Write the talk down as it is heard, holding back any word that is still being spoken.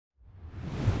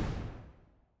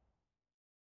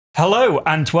Hello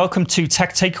and welcome to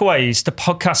Tech Takeaways, the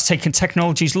podcast taking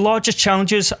technology's largest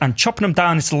challenges and chopping them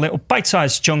down into little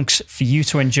bite-sized chunks for you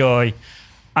to enjoy.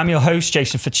 I'm your host,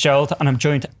 Jason Fitzgerald, and I'm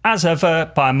joined as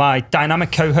ever by my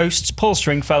dynamic co-hosts, Paul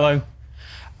Stringfellow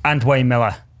and Wayne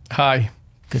Miller. Hi.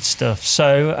 Good stuff.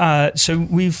 So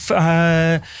we've...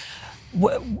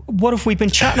 What have we been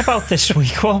chatting about this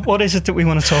week? What is it that we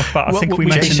want to talk about? I think we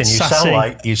mentioned Jason,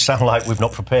 SASE. you sound like we've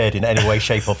not prepared in any way,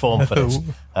 shape or form for this.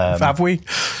 Have we?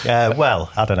 Well,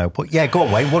 I don't know. But yeah, go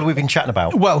on, Wayne. What have we been chatting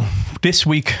about? Well, this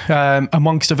week,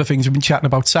 amongst other things, we've been chatting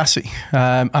about SASE.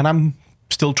 And I'm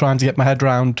still trying to get my head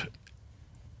around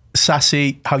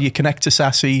SASE, how you connect to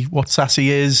SASE, what SASE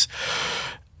is.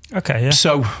 Okay, yeah.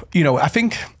 So, I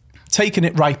think... taking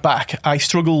it right back, I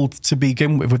struggled to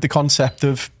begin with the concept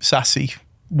of SASE,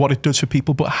 what it does for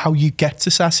people, but how you get to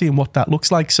SASE and what that looks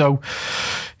like. So,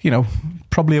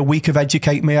 probably a week of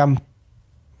educate me. I'm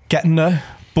getting there,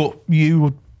 but you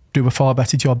would do a far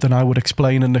better job than I would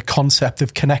explain in the concept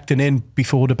of connecting in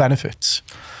before the benefits.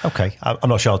 Okay, I'm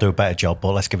not sure I'll do a better job,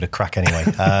 but let's give it a crack anyway.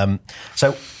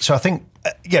 So I think,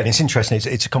 it's interesting.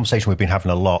 It's a conversation we've been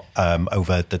having a lot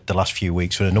over the last few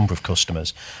weeks with a number of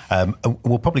customers. And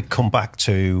we'll probably come back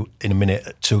to in a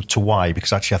minute to why,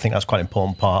 because actually I think that's quite an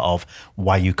important part of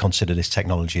why you consider this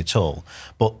technology at all.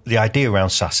 But the idea around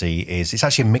SASE is it's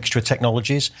actually a mixture of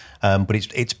technologies, but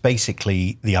it's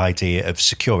basically the idea of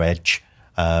secure edge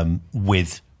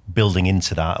with building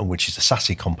into that, which is the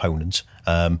SASE component,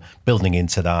 building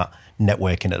into that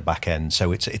networking at the back end.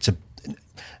 So it's a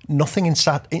nothing in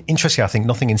interesting. I think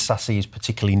nothing in SASE is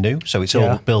particularly new. So it's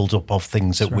all build up of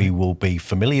things that we will be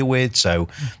familiar with. So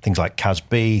things like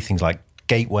CASB, things like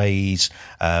gateways,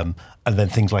 and then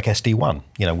things like SD-WAN,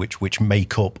 which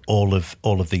make up all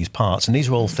of these parts. And these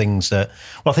are all things that,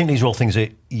 I think these are all things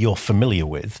that you're familiar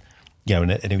with.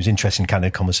 And it was interesting kind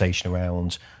of conversation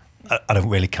around. I don't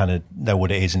really kind of know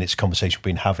what it is, and it's a conversation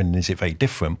we've been having, and is it very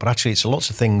different? But actually, it's lots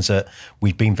of things that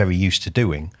we've been very used to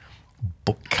doing,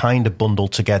 but kind of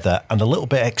bundled together and a little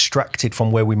bit extracted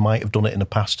from where we might have done it in the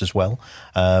past as well,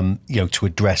 to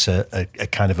address a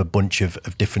kind of a bunch of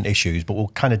different issues. But we'll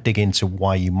kind of dig into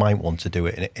why you might want to do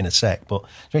it in a sec. But is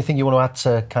there anything you want to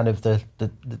add to kind of the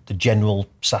general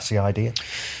SASE idea?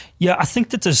 Yeah, I think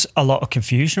that there's a lot of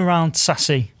confusion around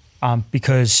SASE.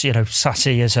 Because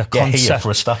SASE is a concept. Here for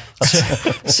a start.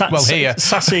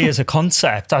 SASE is a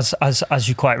concept, as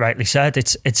you quite rightly said.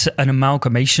 It's an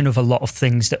amalgamation of a lot of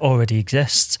things that already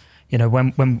exist.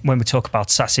 When we talk about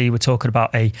SASE, we're talking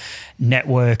about a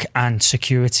network and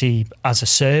security as a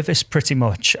service, pretty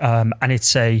much, and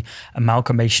it's a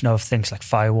amalgamation of things like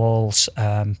firewalls,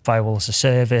 firewall as a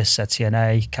service,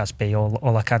 ZTNA, CASB,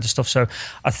 all that kind of stuff. So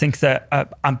I think that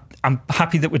I'm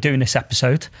happy that we're doing this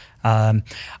episode.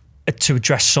 To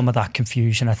address some of that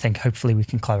confusion, I think hopefully we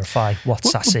can clarify what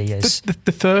SASE is.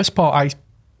 The first part I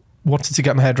wanted to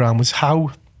get my head around was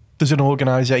how does an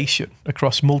organisation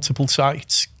across multiple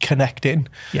sites connect in?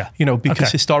 Yeah.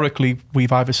 Because historically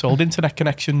we've either sold internet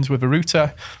connections with a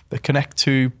router that connect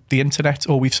to the internet,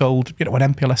 or we've sold,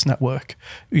 an MPLS network,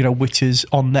 which is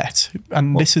on net.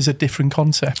 And this is a different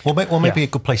concept. Well, maybe a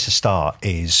good place to start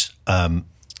is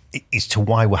to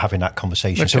why we're having that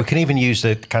conversation. Okay. So we can even use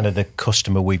the kind of the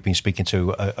customer we've been speaking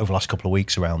to over the last couple of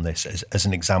weeks around this as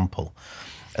an example.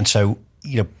 And so,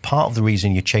 part of the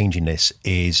reason you're changing this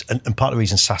is, and part of the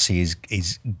reason SASE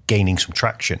is gaining some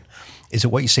traction, is that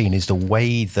what you're seeing is the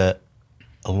way that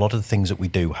a lot of the things that we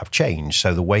do have changed.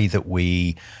 So the way that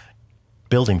we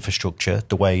build infrastructure,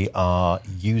 the way our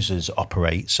users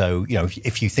operate. So,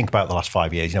 if you think about the last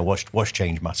 5 years, what's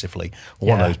changed massively?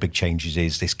 Well, one of those big changes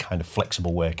is this kind of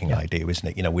flexible working idea,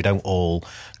 isn't it? We don't all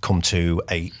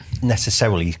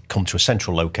necessarily come to a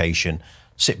central location,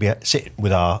 sit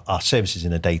with our services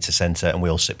in a data center, and we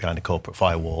all sit behind a corporate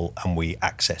firewall and we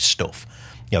access stuff.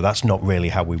 That's not really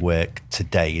how we work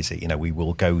today, is it? We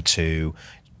will go to...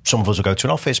 Some of us will go to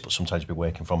an office, but sometimes you'll be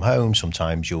working from home.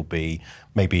 Sometimes you'll be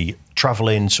maybe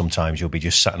traveling. Sometimes you'll be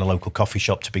just sat in a local coffee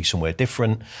shop to be somewhere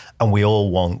different. And we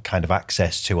all want kind of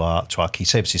access to our key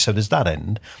services. So there's that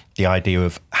end, the idea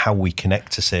of how we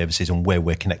connect to services and where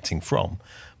we're connecting from.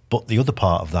 But the other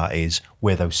part of that is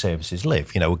where those services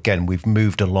live. Again, we've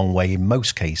moved a long way in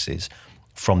most cases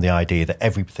from the idea that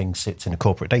everything sits in a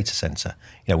corporate data center.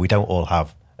 We don't all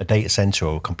have a data center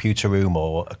or a computer room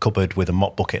or a cupboard with a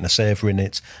mop bucket and a server in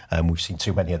it. We've seen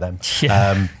too many of them.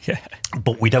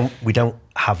 But we don't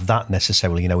have that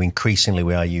necessarily. Increasingly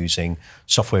we are using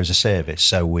software as a service.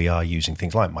 So we are using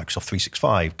things like Microsoft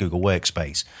 365, Google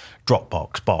Workspace,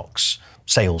 Dropbox, Box,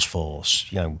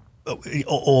 Salesforce,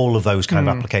 all of those kind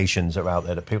of applications that are out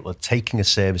there that people are taking as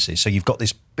services. So you've got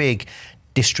this big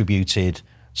distributed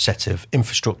set of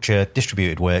infrastructure,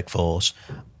 distributed workforce.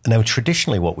 And then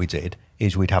traditionally what we did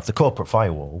is we'd have the corporate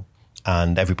firewall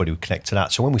and everybody would connect to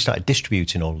that. So when we started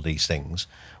distributing all of these things,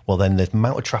 well, then the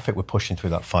amount of traffic we're pushing through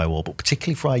that firewall, but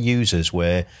particularly for our users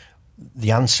where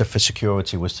the answer for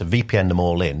security was to VPN them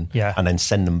all in and then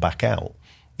send them back out.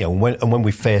 You know, when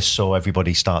we first saw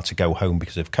everybody start to go home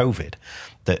because of COVID,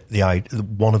 that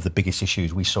one of the biggest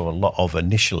issues we saw a lot of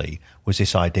initially was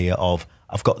this idea of,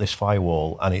 I've got this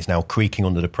firewall and it's now creaking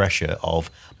under the pressure of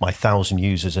my 1,000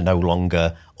 users are no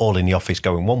longer all in the office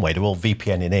going one way. They're all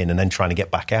VPNing in and then trying to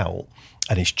get back out.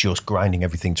 And it's just grinding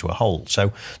everything to a halt.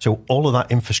 So all of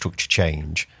that infrastructure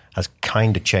change has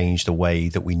kind of changed the way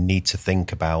that we need to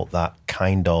think about that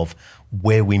kind of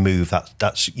where we move.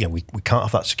 That's you know, we can't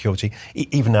have that security.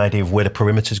 Even the idea of where the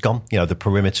perimeter's gone. You know, the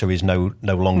perimeter is no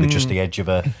longer just the edge of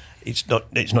a. It's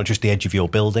not just the edge of your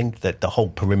building. That the whole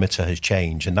perimeter has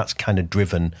changed, and that's kind of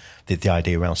driven the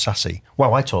idea around SASE.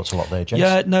 Wow, I talked a lot there, James.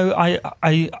 Yeah, no, I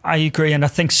agree, and I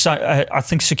think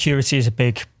security is a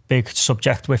big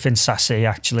subject within SASE,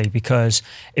 actually, because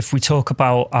if we talk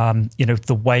about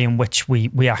the way in which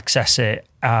we access it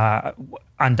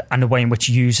and the way in which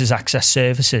users access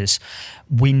services,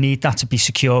 we need that to be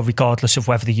secure regardless of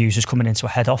whether the user's coming into a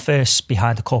head office,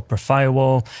 behind a corporate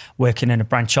firewall, working in a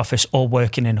branch office or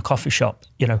working in a coffee shop.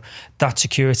 You know, that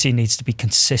security needs to be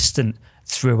consistent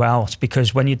throughout,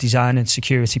 because when you're designing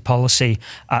security policy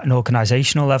at an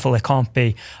organisational level, it can't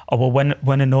be,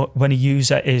 when a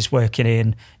user is working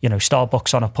in,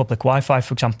 Starbucks on a public Wi-Fi,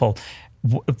 for example,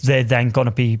 they're then going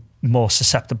to be more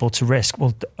susceptible to risk.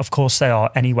 Well, of course they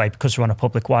are anyway, because they're on a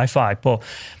public Wi-Fi, but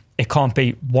it can't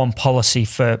be one policy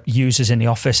for users in the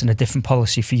office and a different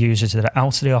policy for users that are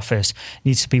out of the office. It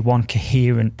needs to be one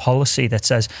coherent policy that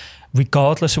says,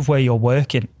 regardless of where you're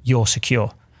working, you're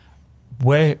secure.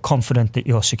 We're confident that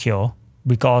you're secure,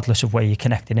 regardless of where you're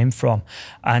connecting in from.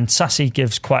 And SASE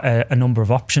gives quite a number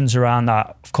of options around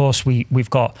that. Of course, we've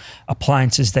got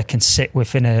appliances that can sit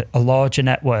within a larger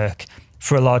network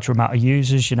for a larger amount of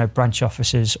users, branch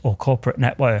offices or corporate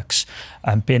networks,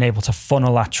 and being able to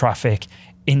funnel that traffic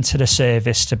into the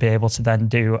service to be able to then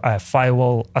do a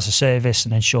firewall as a service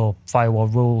and ensure firewall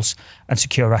rules and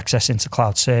secure access into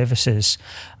cloud services.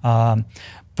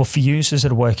 But for users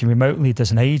that are working remotely,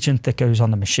 there's an agent that goes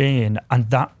on the machine and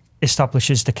that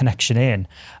establishes the connection in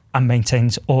and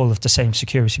maintains all of the same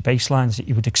security baselines that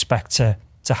you would expect to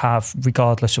have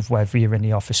regardless of whether you're in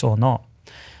the office or not.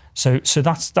 So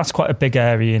that's quite a big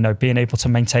area, being able to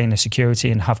maintain the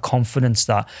security and have confidence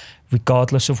that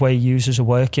regardless of where users are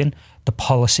working, the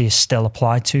policy is still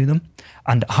applied to them.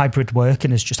 And hybrid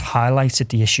working has just highlighted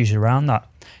the issues around that.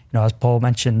 As Paul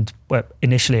mentioned,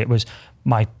 initially it was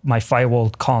my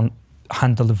firewall can't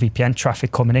handle the VPN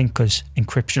traffic coming in because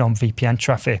encryption on VPN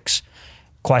traffic's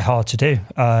quite hard to do.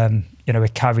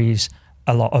 It carries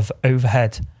a lot of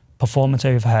overhead, performance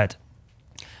overhead.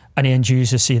 And the end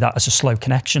users see that as a slow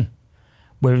connection.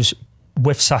 Whereas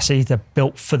with SASE, they're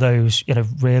built for those,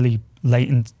 really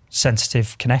latent,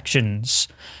 sensitive connections.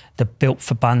 They're built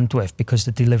for bandwidth because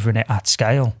they're delivering it at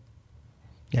scale.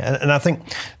 Yeah, and I think,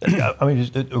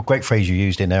 a great phrase you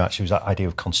used in there actually was that idea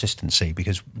of consistency,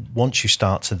 because once you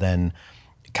start to then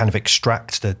kind of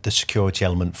extract the security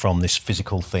element from this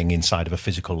physical thing inside of a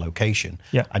physical location,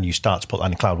 and you start to put that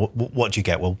in the cloud, what do you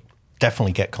get? Well,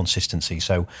 definitely get consistency.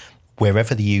 So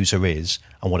wherever the user is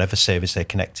and whatever service they're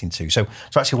connecting to. So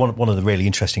actually one of the really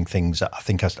interesting things that I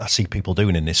think I see people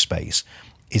doing in this space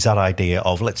is that idea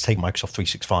of, let's take Microsoft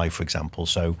 365, for example.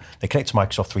 So they connect to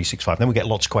Microsoft 365. Then we get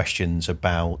lots of questions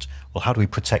about, well, how do we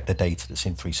protect the data that's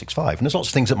in 365? And there's lots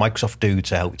of things that Microsoft do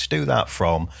to help you to do that,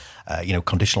 from,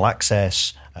 conditional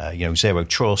access, zero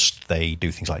trust. They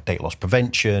do things like data loss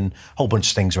prevention, a whole bunch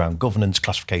of things around governance,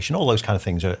 classification. All those kind of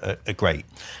things are great.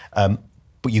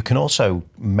 But you can also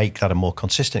make that a more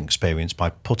consistent experience by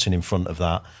putting in front of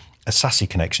that a SASE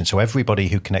connection. So everybody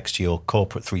who connects to your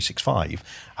corporate 365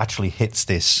 actually hits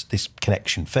this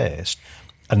connection first.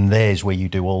 And there's where you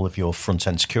do all of your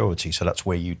front-end security. So that's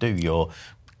where you do your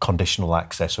conditional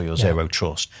access or your zero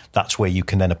trust. That's where you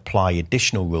can then apply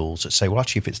additional rules that say, well,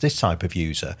 actually, if it's this type of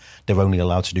user, they're only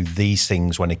allowed to do these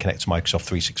things when they connect to Microsoft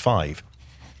 365.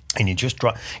 And you just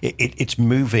it's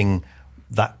moving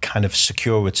that kind of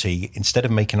security, instead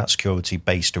of making that security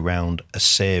based around a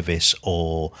service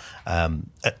or a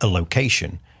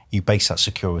location, you base that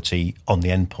security on the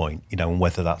endpoint, and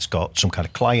whether that's got some kind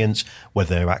of clients,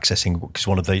 whether they're accessing, because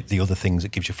one of the other things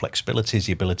that gives you flexibility is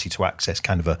the ability to access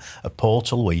kind of a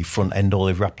portal where you front end all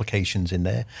of your applications in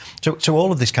there. So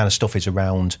all of this kind of stuff is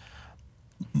around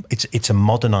it's a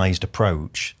modernized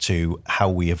approach to how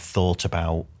we have thought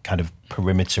about kind of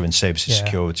perimeter and services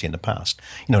security in the past.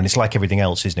 And it's like everything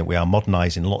else, isn't it? We are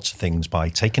modernizing lots of things by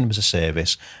taking them as a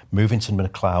service, moving to them in the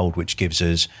cloud, which gives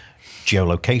us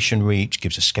geolocation reach,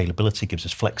 gives us scalability, gives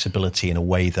us flexibility in a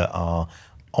way that are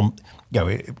on.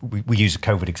 We used a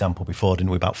COVID example before,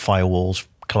 didn't we, about firewalls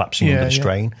collapsing under the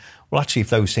strain? Well, actually, if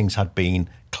those things had been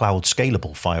cloud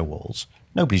scalable firewalls,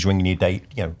 nobody's ringing you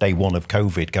day one of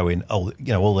COVID going,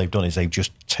 all they've done is they've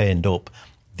just turned up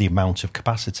the amount of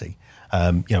capacity,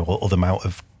 or the amount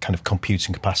of kind of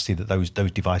computing capacity that those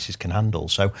devices can handle.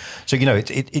 So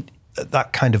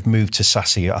that kind of move to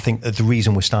SASE, I think the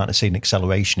reason we're starting to see an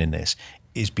acceleration in this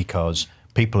is because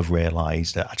people have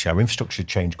realised that actually our infrastructure has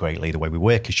changed greatly, the way we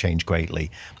work has changed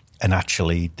greatly, and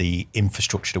actually the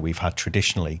infrastructure that we've had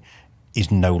traditionally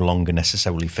is no longer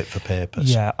necessarily fit for purpose.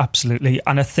 Yeah, absolutely.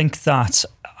 And I think that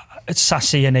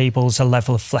SASE enables a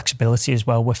level of flexibility as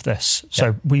well with this.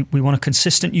 So we want a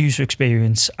consistent user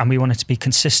experience, and we want it to be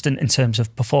consistent in terms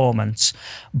of performance,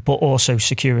 but also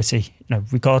security.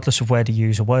 Regardless of where the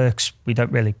user works, we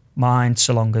don't really mind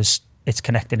so long as it's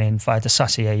connected in via the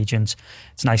SASE agent.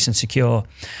 It's nice and secure.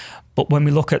 But when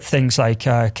we look at things like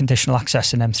conditional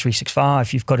access in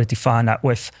M365, you've got to define that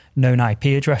with known IP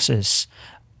addresses.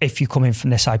 If you come in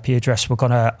from this IP address, we're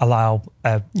going to allow,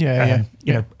 we're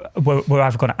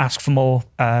either going to ask for more,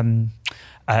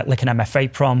 like an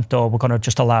MFA prompt, or we're going to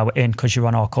just allow it in because you're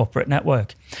on our corporate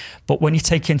network. But when you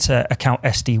take into account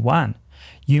SD-WAN,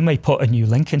 you may put a new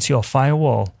link into your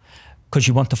firewall because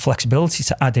you want the flexibility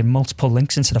to add in multiple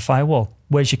links into the firewall.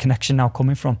 Where's your connection now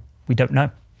coming from? We don't know.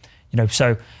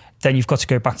 So then you've got to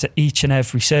go back to each and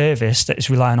every service that is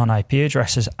relying on IP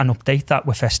addresses and update that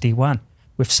with SD-WAN.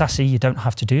 With SASE, you don't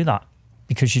have to do that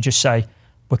because you just say,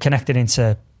 we're connected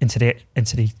into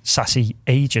the SASE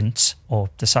agent or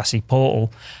the SASE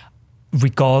portal,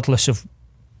 regardless of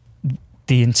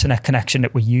the internet connection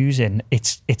that we're using,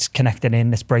 it's connected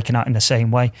in, it's breaking out in the same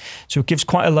way. So it gives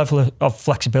quite a level of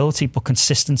flexibility, but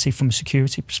consistency from a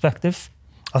security perspective.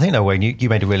 I think, Wayne, you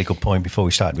made a really good point before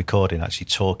we started recording, actually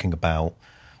talking about,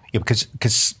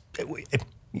 because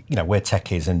where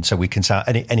tech is, and so we can sound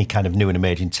any kind of new and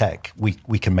emerging tech, we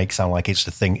can make sound like it's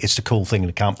the thing, it's the cool thing, and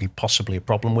there can't be possibly a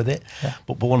problem with it. Yeah.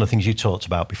 But one of the things you talked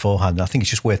about beforehand, and I think it's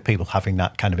just worth people having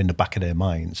that kind of in the back of their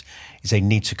minds, is they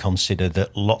need to consider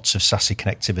that lots of SASE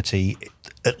connectivity,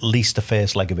 at least the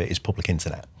first leg of it, is public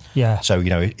internet. Yeah. So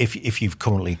if you've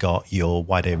currently got your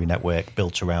wide area network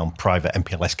built around private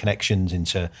MPLS connections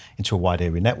into a wide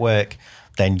area network,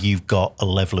 then you've got a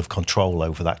level of control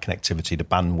over that connectivity, the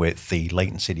bandwidth, the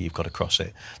latency that you've got across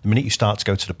it. The minute you start to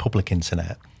go to the public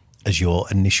internet as your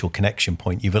initial connection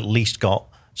point, you've at least got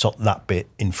sort of that bit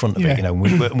in front of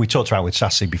it. We talked about with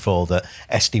SASE before that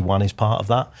SD-WAN is part of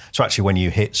that. So actually when you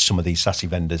hit some of these SASE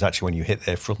vendors, actually when you hit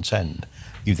their front end,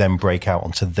 you then break out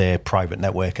onto their private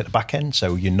network at the back end.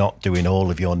 So you're not doing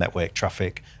all of your network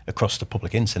traffic across the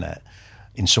public internet.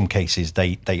 In some cases,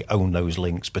 they own those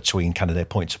links between kind of their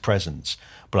points of presence.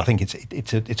 But I think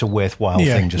it's a worthwhile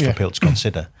thing just for people to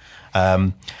consider.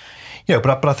 But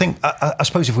I think I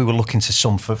suppose if we were looking to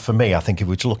some for me, I think if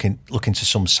we were looking to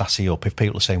some SASE up, if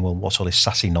people are saying, well, what's all this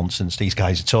SASE nonsense these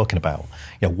guys are talking about?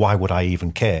 Why would I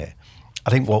even care?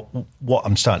 I think what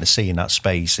I'm starting to see in that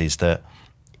space is that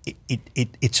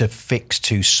it's a fix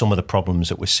to some of the problems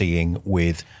that we're seeing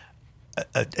with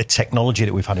a technology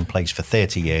that we've had in place for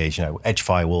 30 years, edge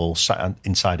firewalls sat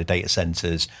inside of data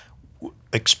centers,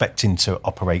 expecting to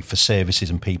operate for services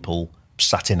and people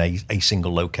sat in a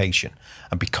single location.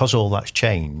 And because all that's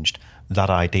changed, that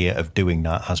idea of doing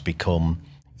that has become,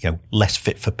 less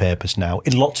fit for purpose now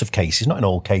in lots of cases, not in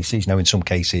all cases. In some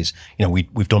cases,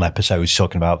 we've done episodes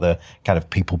talking about the kind of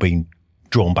people being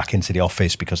drawn back into the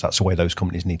office because that's the way those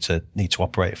companies need to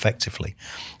operate effectively.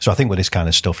 So I think with this kind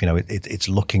of stuff, it's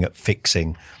looking at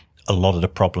fixing a lot of the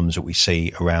problems that we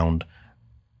see around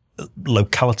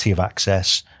locality of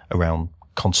access, around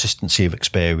consistency of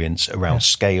experience, around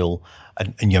scale,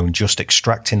 and just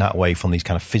extracting that away from these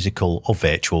kind of physical or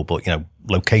virtual, but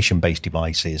location-based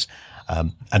devices,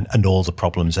 and all the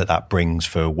problems that brings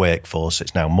for a workforce.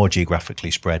 It's now more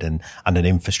geographically spread and an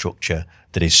infrastructure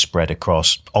that is spread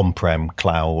across on-prem,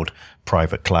 cloud,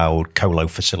 private cloud, colo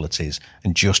facilities,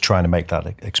 and just trying to make that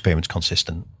experience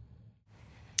consistent.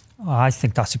 I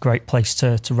think that's a great place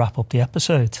to wrap up the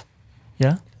episode.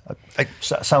 Yeah? It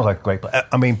sounds like a great place.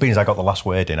 I mean, being as I got the last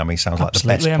word in, sounds like the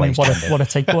best place. What a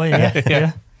takeaway,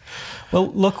 yeah. Well,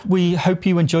 look, we hope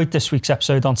you enjoyed this week's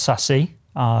episode on SASE.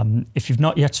 If you've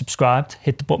not yet subscribed,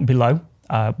 hit the button below.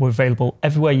 We're available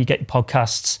everywhere you get your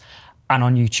podcasts and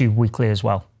on YouTube weekly as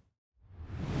well.